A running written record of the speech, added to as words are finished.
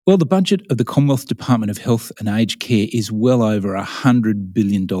Well, the budget of the Commonwealth Department of Health and Aged Care is well over $100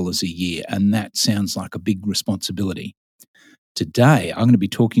 billion a year, and that sounds like a big responsibility. Today, I'm going to be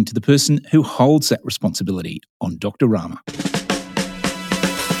talking to the person who holds that responsibility on Dr. Rama.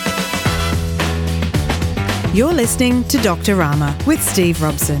 You're listening to Dr. Rama with Steve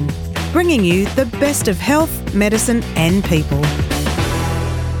Robson, bringing you the best of health, medicine and people.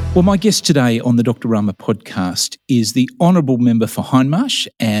 Well, my guest today on the Dr. Rama podcast is the Honourable Member for Hindmarsh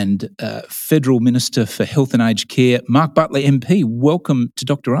and Federal Minister for Health and Aged Care, Mark Butler MP. Welcome to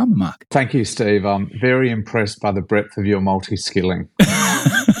Dr. Rama, Mark. Thank you, Steve. I'm very impressed by the breadth of your multi-skilling.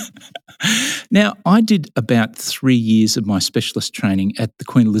 Now, I did about 3 years of my specialist training at the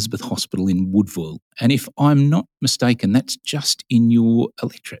Queen Elizabeth Hospital in Woodville, and if I'm not mistaken, that's just in your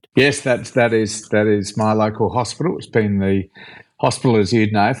electorate. Yes, that is my local hospital. It's been the hospital, as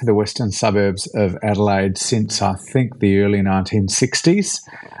you'd know, for the western suburbs of Adelaide since, I think, the early 1960s.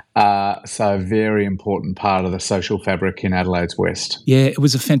 So a very important part of the social fabric in Adelaide's west. Yeah, it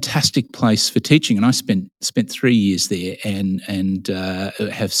was a fantastic place for teaching, and I spent 3 years there and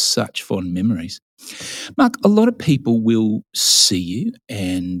have such fond memories. Mark, a lot of people will see you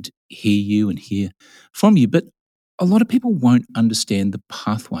and hear from you, but a lot of people won't understand the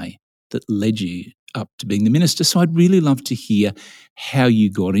pathway that led you up to being the minister. So I'd really love to hear how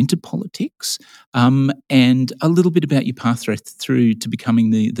you got into politics and a little bit about your path through to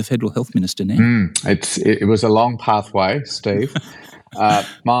becoming the federal health minister now. It was a long pathway, Steve.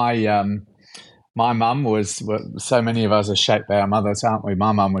 My mum was, so many of us are shaped by our mothers, aren't we?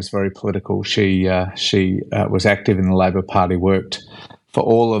 My mum was very political. She was active in the Labor Party, worked for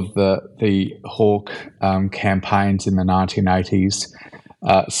all of the Hawke campaigns in the 1980s.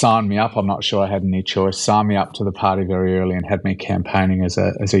 Signed me up. I'm not sure I had any choice. Signed me up to the party very early and had me campaigning as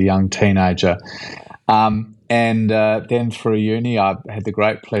a young teenager. Then through uni, I had the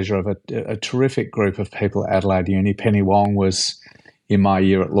great pleasure of a terrific group of people at Adelaide Uni. Penny Wong was in my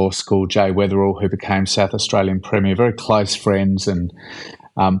year at law school. Jay Weatherall, who became South Australian Premier, very close friends, and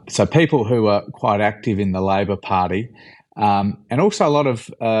so people who were quite active in the Labor Party. And also a lot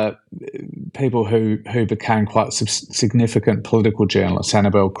of people who became quite significant political journalists,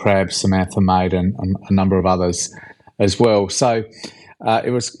 Annabelle Crabb, Samantha Maid, and a number of others as well. So it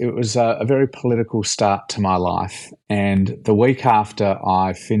was a very political start to my life. And the week after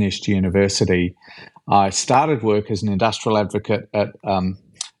I finished university, I started work as an industrial advocate at a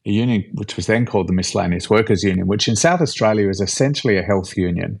union which was then called the Miscellaneous Workers Union, which in South Australia is essentially a health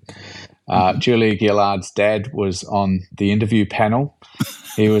union. Julia Gillard's dad was on the interview panel.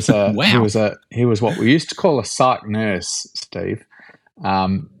 He was Wow. he was what we used to call a psych nurse, Steve,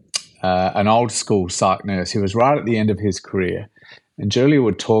 an old school psych nurse. He was right at the end of his career, and Julia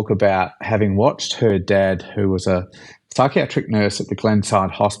would talk about having watched her dad, who was a psychiatric nurse at the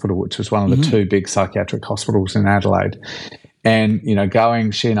Glenside Hospital, which was one of the two big psychiatric hospitals in Adelaide. And,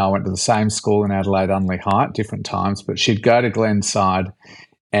 she and I went to the same school in Adelaide, Unley High, at different times, but she'd go to Glenside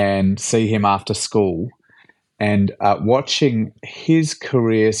and see him after school, and watching his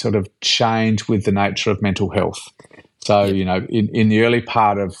career sort of change with the nature of mental health. So, in the early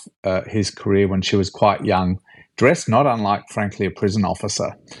part of his career when she was quite young, dressed not unlike, frankly, a prison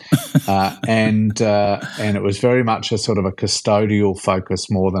officer. And it was very much a sort of a custodial focus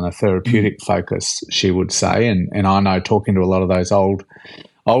more than a therapeutic focus, she would say. And I know, talking to a lot of those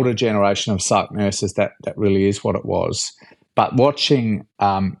older generation of psych nurses, that really is what it was. But watching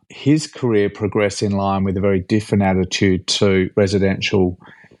his career progress in line with a very different attitude to residential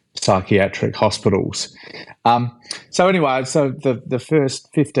psychiatric hospitals. So the first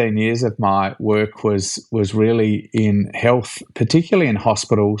 15 years of my work was really in health, particularly in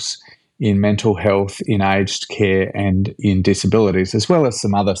hospitals, in mental health, in aged care and in disabilities, as well as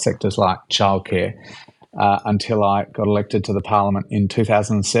some other sectors like childcare, until I got elected to the Parliament in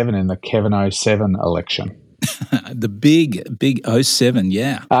 2007 in the Kevin 07 election. The big 07,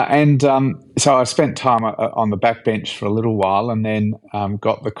 yeah. So I spent time on the backbench for a little while, and then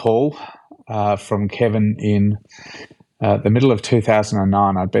got the call from Kevin in the middle of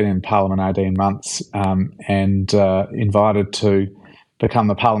 2009. I'd been in Parliament 18 months and invited to become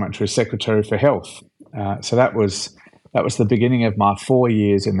the Parliamentary Secretary for Health. So that was the beginning of my 4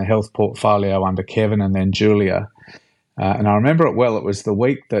 years in the health portfolio under Kevin and then Julia. And I remember it well. It was the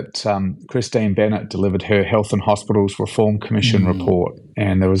week that Christine Bennett delivered her Health and Hospitals Reform Commission report,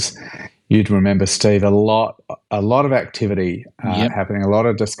 and there was, you'd remember, Steve, a lot of activity happening, a lot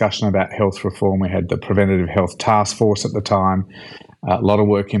of discussion about health reform. We had the Preventative Health Task Force at the time, a lot of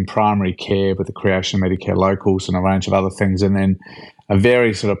work in primary care with the creation of Medicare Locals and a range of other things, and then a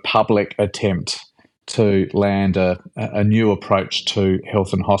very sort of public attempt to land a new approach to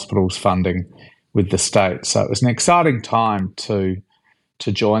health and hospitals funding with the state. So it was an exciting time to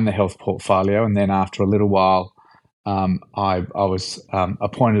join the health portfolio, and then after a little while, I was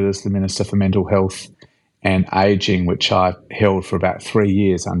appointed as the Minister for Mental Health and Ageing, which I held for about 3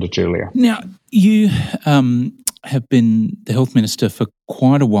 years under Julia. Now, you have been the health minister for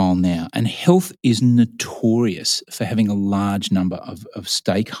quite a while now, and health is notorious for having a large number of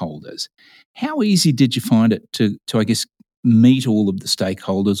stakeholders. How easy did you find it to I guess, meet all of the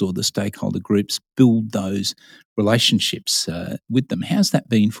stakeholders or the stakeholder groups, build those relationships with them? How's that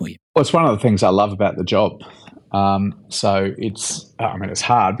been for you? Well, it's one of the things I love about the job. So it's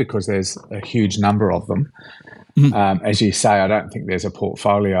hard because there's a huge number of them. Mm-hmm. As you say, I don't think there's a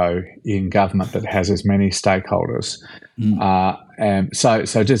portfolio in government that has as many stakeholders. And so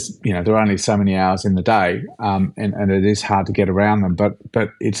just, there are only so many hours in the day, and it is hard to get around them.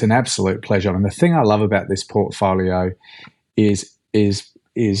 But it's an absolute pleasure. And the thing I love about this portfolio is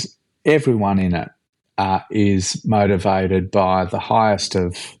everyone in it is motivated by the highest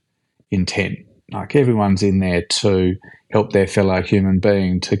of intent. Like, everyone's in there to help their fellow human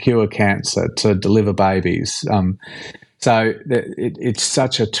being, to cure cancer, to deliver babies. So it's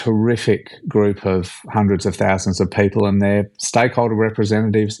such a terrific group of hundreds of thousands of people, and their stakeholder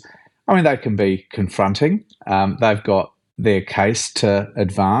representatives, they can be confronting. They've got their case to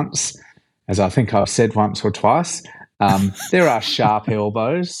advance. As I think I've said once or twice, there are sharp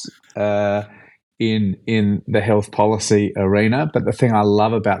elbows in the health policy arena. But the thing I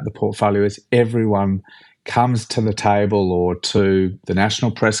love about the portfolio is everyone comes to the table or to the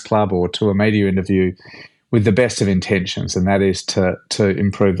National Press Club or to a media interview with the best of intentions, and that is to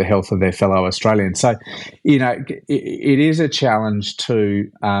improve the health of their fellow Australians. So, it is a challenge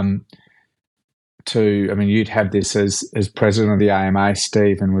you'd have this as president of the AMA,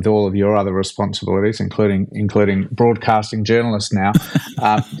 Steve, and with all of your other responsibilities, including broadcasting journalist now,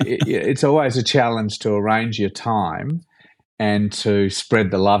 it's always a challenge to arrange your time and to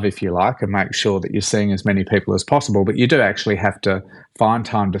spread the love, if you like, and make sure that you're seeing as many people as possible. But you do actually have to find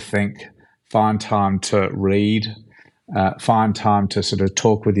time to think, find time to read, find time to sort of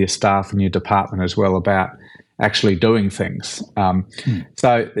talk with your staff and your department as well about actually doing things.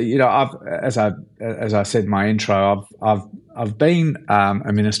 So, I've, as I said in my intro, I've been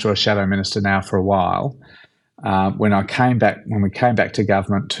a minister or shadow minister now for a while. When we came back to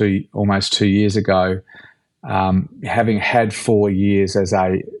government almost 2 years ago, having had 4 years as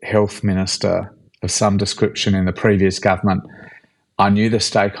a health minister of some description in the previous government, I knew the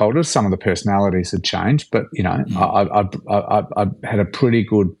stakeholders. Some of the personalities had changed, but I had a pretty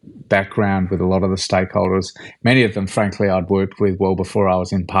good background with a lot of the stakeholders. Many of them, frankly, I'd worked with well before I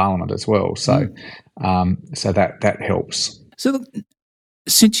was in Parliament as well. So, so that helps. So, look,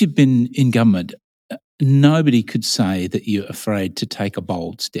 since you've been in government, nobody could say that you're afraid to take a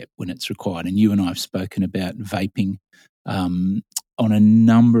bold step when it's required. And you and I have spoken about vaping on a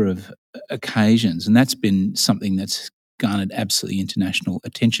number of occasions, and that's been something that's garnered absolutely international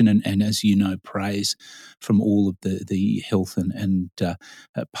attention and as you know, praise from all of the health and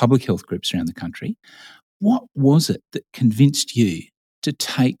public health groups around the country. What was it that convinced you to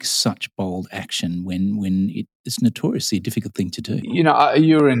take such bold action when it is notoriously a difficult thing to do?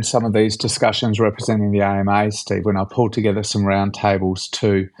 You were in some of these discussions representing the AMA, Steve, when I pulled together some roundtables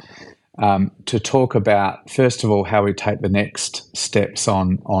to talk about, first of all, how we take the next steps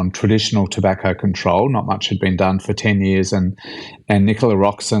on traditional tobacco control. Not much had been done for 10 years, and Nicola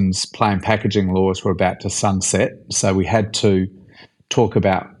Roxon's plain packaging laws were about to sunset. So we had to talk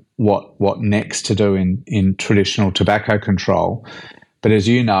about what next to do in traditional tobacco control. But as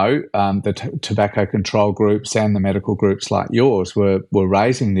you know, the tobacco control groups and the medical groups like yours were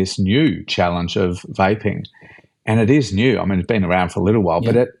raising this new challenge of vaping. And it is new. It's been around for a little while,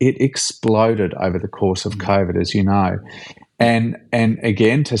 but it exploded over the course of COVID, as you know. And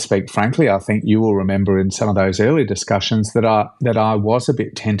again, to speak frankly, I think you will remember in some of those early discussions that I was a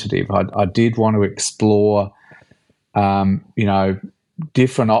bit tentative. I did want to explore,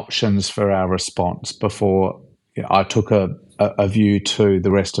 different options for our response before I took a view to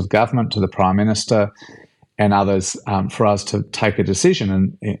the rest of government, to the Prime Minister and others, for us to take a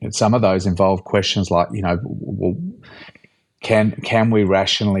decision. And some of those involve questions like, can we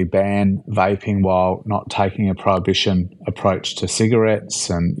rationally ban vaping while not taking a prohibition approach to cigarettes?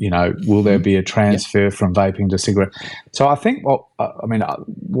 And, will there be a transfer from vaping to cigarette? So I think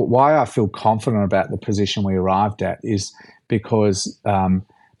why I feel confident about the position we arrived at is because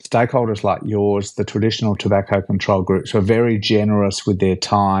stakeholders like yours, the traditional tobacco control groups, were very generous with their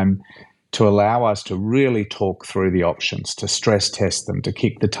time to allow us to really talk through the options, to stress test them, to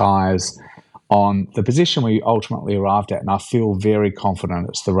kick the tyres on the position we ultimately arrived at, and I feel very confident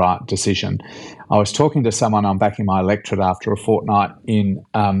it's the right decision. I was talking to someone, I'm back in my electorate after a fortnight in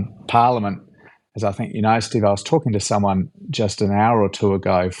Parliament. As I think you know, Steve, I was talking to someone just an hour or two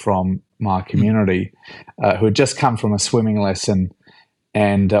ago from my community who had just come from a swimming lesson,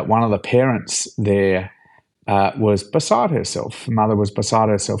 and one of the parents there was beside herself. The mother was beside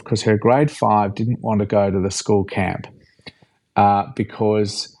herself because her grade 5 didn't want to go to the school camp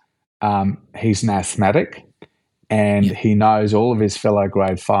because he's an asthmatic, and he knows all of his fellow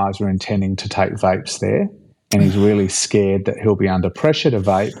grade 5s are intending to take vapes there, and he's really scared that he'll be under pressure to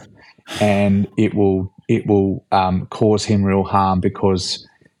vape, and it will cause him real harm because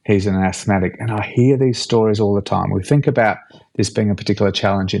he's an asthmatic. And I hear these stories all the time. We think about this being a particular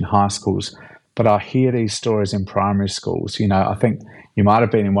challenge in high schools, but I hear these stories in primary schools. You know, I think you might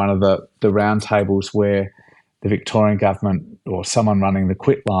have been in one of the roundtables where the Victorian government or someone running the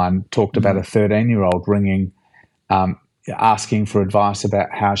Quit line talked about a 13-year-old ringing, asking for advice about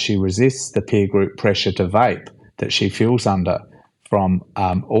how she resists the peer group pressure to vape that she feels under from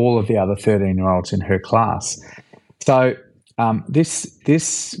all of the other 13-year-olds in her class. So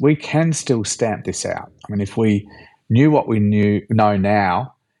this we can still stamp this out. I mean, if we knew what we know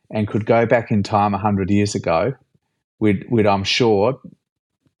now and could go back in time 100 years ago, we'd I'm sure,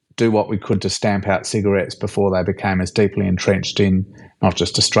 do what we could to stamp out cigarettes before they became as deeply entrenched in not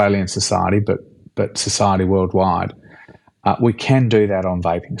just Australian society, but society worldwide. We can do that on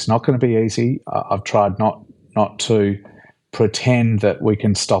vaping. It's not going to be easy. I've tried not to pretend that we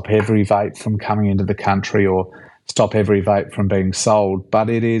can stop every vape from coming into the country or stop every vape from being sold, but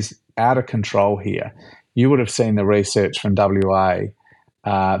it is out of control here. You would have seen the research from WA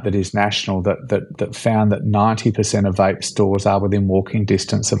that is national that found that 90% of vape stores are within walking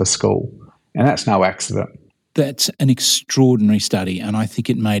distance of a school, and that's no accident. That's an extraordinary study, and I think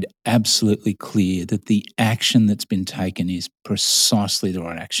it made absolutely clear that the action that's been taken is precisely the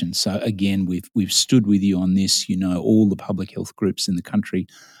right action. So again, we've stood with you on this. You know, all the public health groups in the country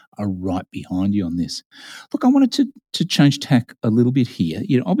are right behind you on this. Look, I wanted to change tack a little bit here.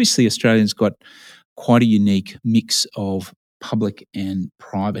 You know, obviously Australia's got quite a unique mix of public and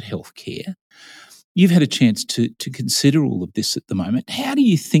private health care. You've had a chance to consider all of this at the moment. How do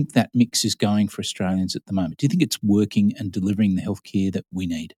you think that mix is going for Australians at the moment? Do you think it's working and delivering the healthcare that we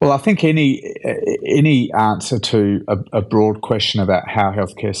need? Well, I think any answer to a broad question about how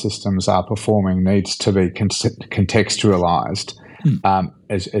healthcare systems are performing needs to be contextualised.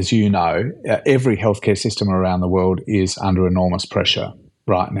 As you know, every healthcare system around the world is under enormous pressure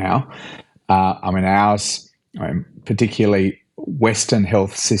right now. Ours, particularly Western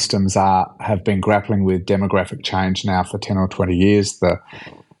health systems have been grappling with demographic change now for 10 or 20 years.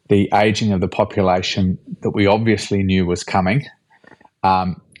 The ageing of the population that we obviously knew was coming,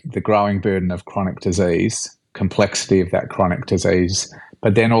 the growing burden of chronic disease, complexity of that chronic disease,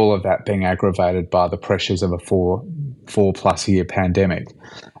 but then all of that being aggravated by the pressures of a four-plus year pandemic.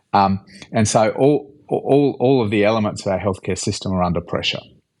 And so all of the elements of our healthcare system are under pressure.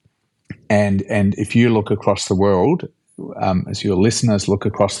 And if you look across the world, as your listeners look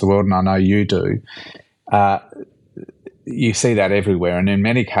across the world, and I know you do, you see that everywhere. And in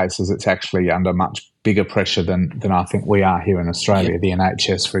many cases, it's actually under much bigger pressure than I think we are here in Australia, the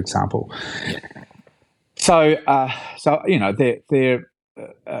NHS, for example. So you know,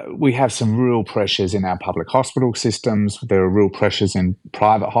 we have some real pressures in our public hospital systems. There are real pressures in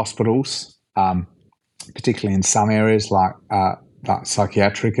private hospitals, particularly in some areas like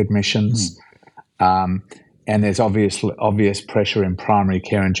psychiatric admissions. And there's obvious pressure in primary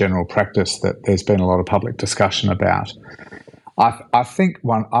care and general practice that there's been a lot of public discussion about. I think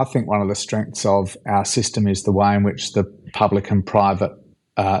one of the strengths of our system is the way in which the public and private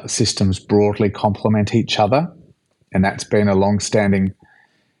systems broadly complement each other, and that's been a long-standing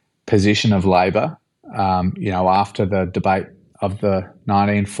position of Labor. After the debate of the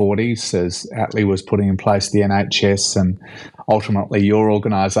 1940s, as Attlee was putting in place the NHS, and ultimately your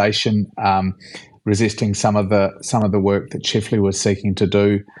organisation resisting some of the work that Chifley was seeking to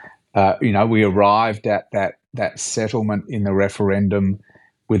do. We arrived at that settlement in the referendum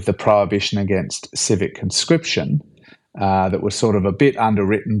with the prohibition against civic conscription that was sort of a bit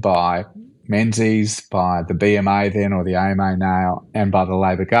underwritten by Menzies, by the BMA then, or the AMA now, and by the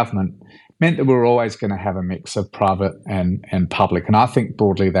Labor government, meant that we were always going to have a mix of private and public. And I think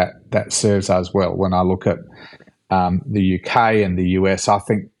broadly that serves us well. When I look at the UK and the US, I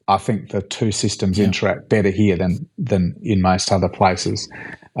think the two systems interact better here than in most other places.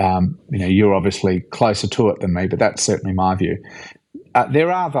 You're obviously closer to it than me, but that's certainly my view.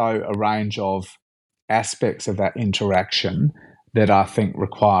 There are, though, a range of aspects of that interaction that I think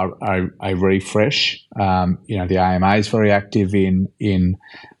require a refresh. The AMA is very active in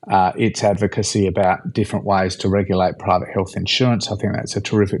its advocacy about different ways to regulate private health insurance. I think that's a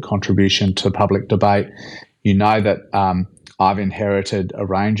terrific contribution to public debate. You know that I've inherited a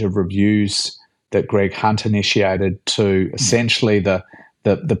range of reviews that Greg Hunt initiated to essentially the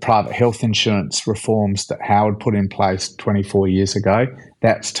private health insurance reforms that Howard put in place 24 years ago.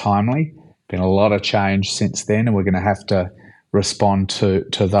 That's timely. Been a lot of change since then, and we're going to have to respond to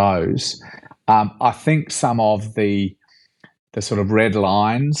those. I think some of the sort of red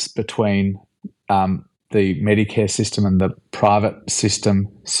lines between the Medicare system and the private system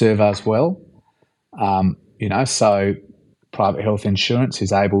serve us well. So private health insurance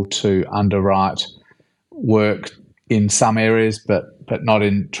is able to underwrite work in some areas, but not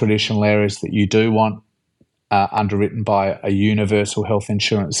in traditional areas that you do want underwritten by a universal health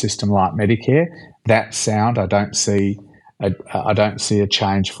insurance system like Medicare. That's sound. I don't see a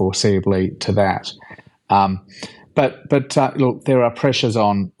change foreseeably to that. But look, there are pressures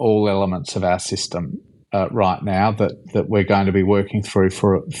on all elements of our system right now that we're going to be working through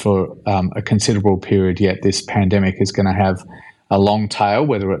for a considerable period yet. This pandemic is going to have a long tail,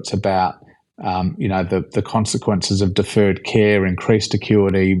 whether it's about the consequences of deferred care, increased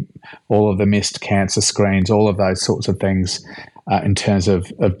acuity, all of the missed cancer screens, all of those sorts of things in terms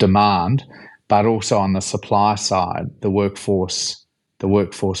of demand, but also on the supply side, the workforce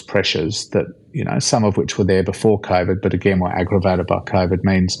pressures that, some of which were there before COVID, but again were aggravated by COVID,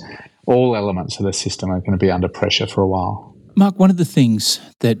 means all elements of the system are going to be under pressure for a while. Mark, one of the things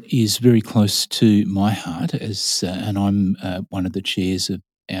that is very close to my heart, and I'm one of the chairs of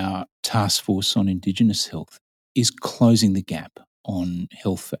our task force on Indigenous health, is closing the gap on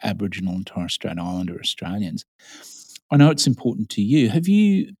health for Aboriginal and Torres Strait Islander Australians. I know it's important to you. Have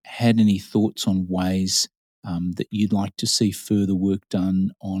you had any thoughts on ways that you'd like to see further work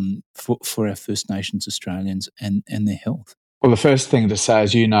done on for our First Nations Australians and their health? Well, the first thing to say,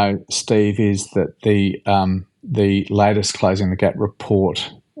 as you know, Steve, is that the latest Closing the Gap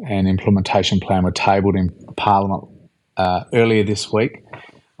report and implementation plan were tabled in Parliament earlier this week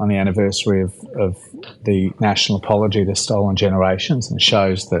on the anniversary of the national apology to stolen generations, and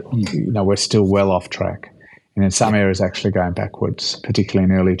shows that we're still well off track, and in some areas actually going backwards,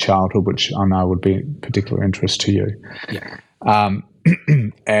 particularly in early childhood, which I know would be of particular interest to you. Yeah.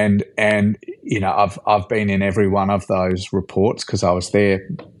 And I've been in every one of those reports because I was there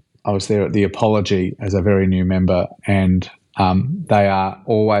at the apology as a very new member, and they are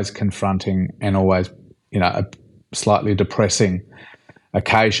always confronting and always slightly depressing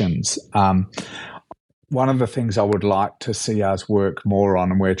occasions. One of the things I would like to see us work more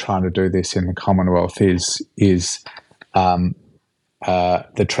on, and we're trying to do this in the Commonwealth, is the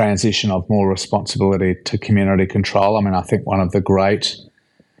transition of more responsibility to community control. I mean, I think one of the great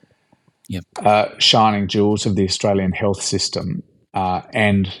shining jewels of the Australian health system,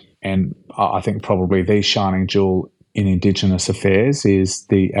 and I think probably the shining jewel in Indigenous affairs, is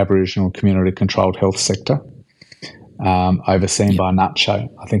the Aboriginal community-controlled health sector, overseen by NUTSHO.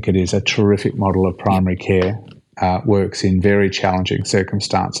 I think it is a terrific model of primary care, works in very challenging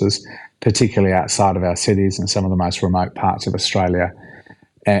circumstances, particularly outside of our cities and some of the most remote parts of Australia,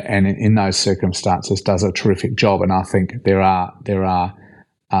 and in those circumstances does a terrific job. And I think there are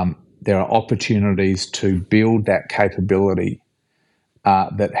opportunities to build that capability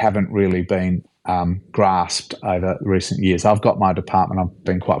that haven't really been grasped over recent years. I've got my department, I've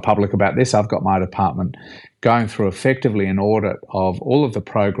been quite public about this, I've got my department going through effectively an audit of all of the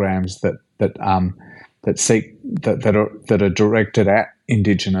programs that are directed at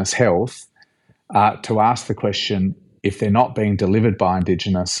Indigenous health, to ask the question, if they're not being delivered by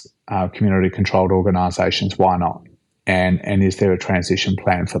Indigenous community-controlled organisations, why not? And is there a transition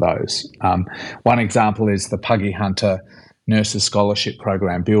plan for those? One example is the Puggy Hunter Nurses Scholarship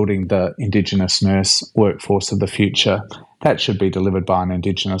Program, building the Indigenous nurse workforce of the future. That should be delivered by an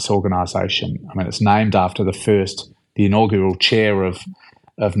Indigenous organisation. I mean, it's named after the inaugural chair of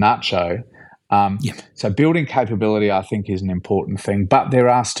NUTSHO. So building capability, I think, is an important thing, but there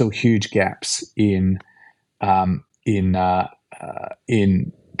are still huge gaps in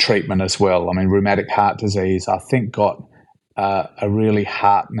treatment as well. I mean, rheumatic heart disease, I think, got a really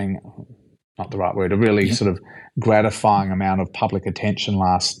heartening, not the right word, a really sort of gratifying amount of public attention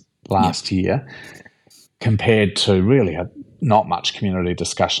last year, compared to really not much community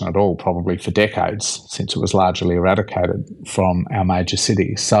discussion at all, probably for decades, since it was largely eradicated from our major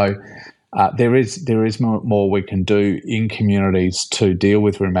cities. So there is more we can do in communities to deal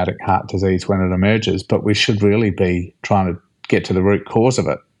with rheumatic heart disease when it emerges, but we should really be trying to get to the root cause of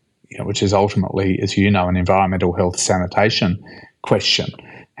it. which is ultimately, as you know, an environmental health sanitation question.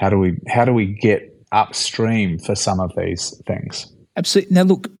 How do we get upstream for some of these things? Absolutely. Now,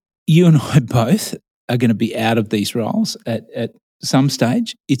 look, you and I both are going to be out of these roles at some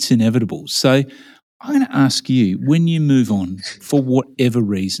stage. It's inevitable. So I'm going to ask you, when you move on, for whatever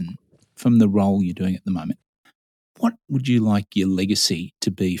reason, from the role you're doing at the moment, what would you like your legacy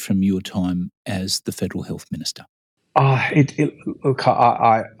to be from your time as the Federal Health Minister? Look,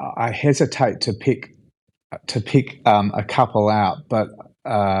 I hesitate to pick a couple out, but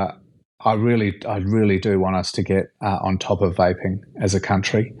I really do want us to get on top of vaping as a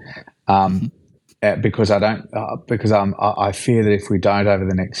country, because I fear that if we don't over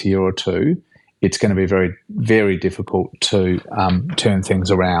the next year or two, it's going to be very, very difficult to turn things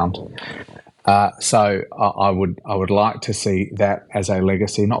around. So I would like to see that as a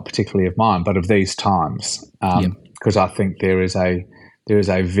legacy, not particularly of mine, but of these times, because I think there is a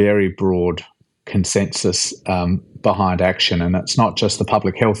very broad consensus behind action, and it's not just the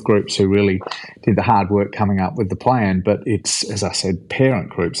public health groups who really did the hard work coming up with the plan, but it's, as I said,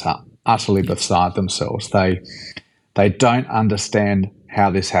 parent groups are utterly beside themselves. They don't understand how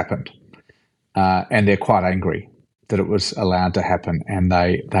this happened, and they're quite angry that it was allowed to happen, and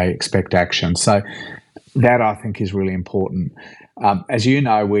they expect action. So that, I think, is really important. As you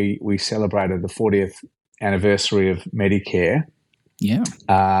know, we celebrated the 40th anniversary of Medicare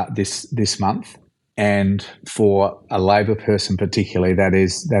this month, and for a Labor person particularly, that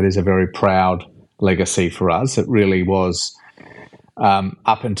is a very proud legacy for us. It really was,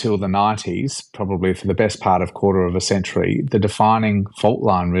 up until the 90s, probably for the best part of quarter of a century, the defining fault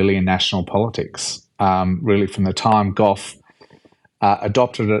line really in national politics. Really from the time Gough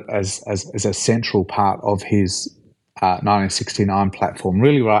adopted it as a central part of his 1969 platform,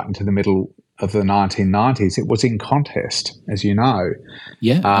 really right into the middle of the 1990s, it was in contest, as you know.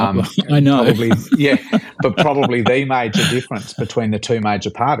 Yeah, I know. But probably the major difference between the two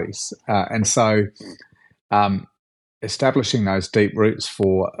major parties. And so establishing those deep roots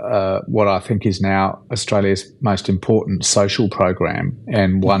for what I think is now Australia's most important social program,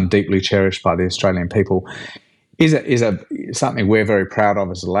 and one deeply cherished by the Australian people, is something we're very proud of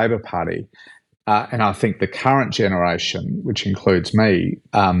as a Labor Party. And I think the current generation, which includes me,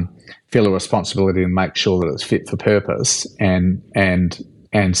 feel a responsibility to make sure that it's fit for purpose and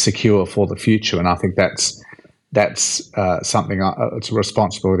secure for the future. And I think that's something. It's a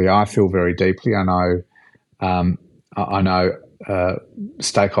responsibility I feel very deeply. I know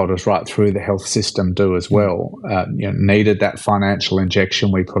stakeholders right through the health system do as well. Needed that financial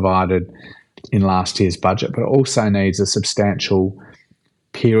injection we provided in last year's budget, but also needs a substantial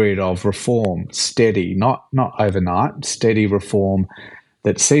period of reform, steady, not overnight, steady reform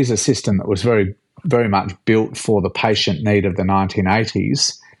that sees a system that was very, very much built for the patient need of the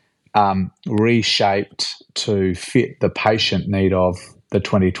 1980s, reshaped to fit the patient need of the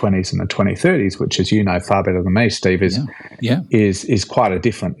 2020s and the 2030s, which, as you know far better than me, Steve, is quite a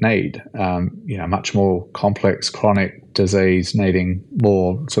different need. Much more complex chronic disease needing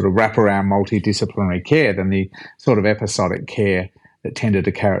more sort of wraparound multidisciplinary care than the sort of episodic care that tended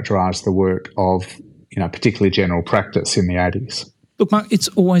to characterise the work of, particularly general practice in the 80s. Look, Mark, it's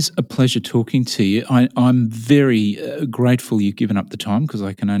always a pleasure talking to you. I'm very grateful you've given up the time, because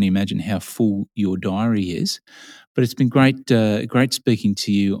I can only imagine how full your diary is. But it's been great speaking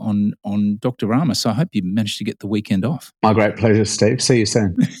to you on Dr. Rama, so I hope you managed to get the weekend off. My great pleasure, Steve. See you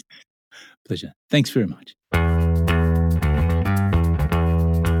soon. Pleasure. Thanks very much.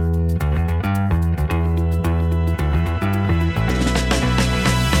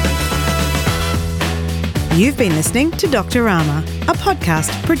 You've been listening to Dr. Rama, a podcast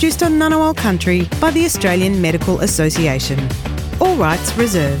produced on Ngunnawal country by the Australian Medical Association. All rights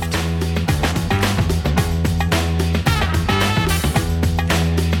reserved.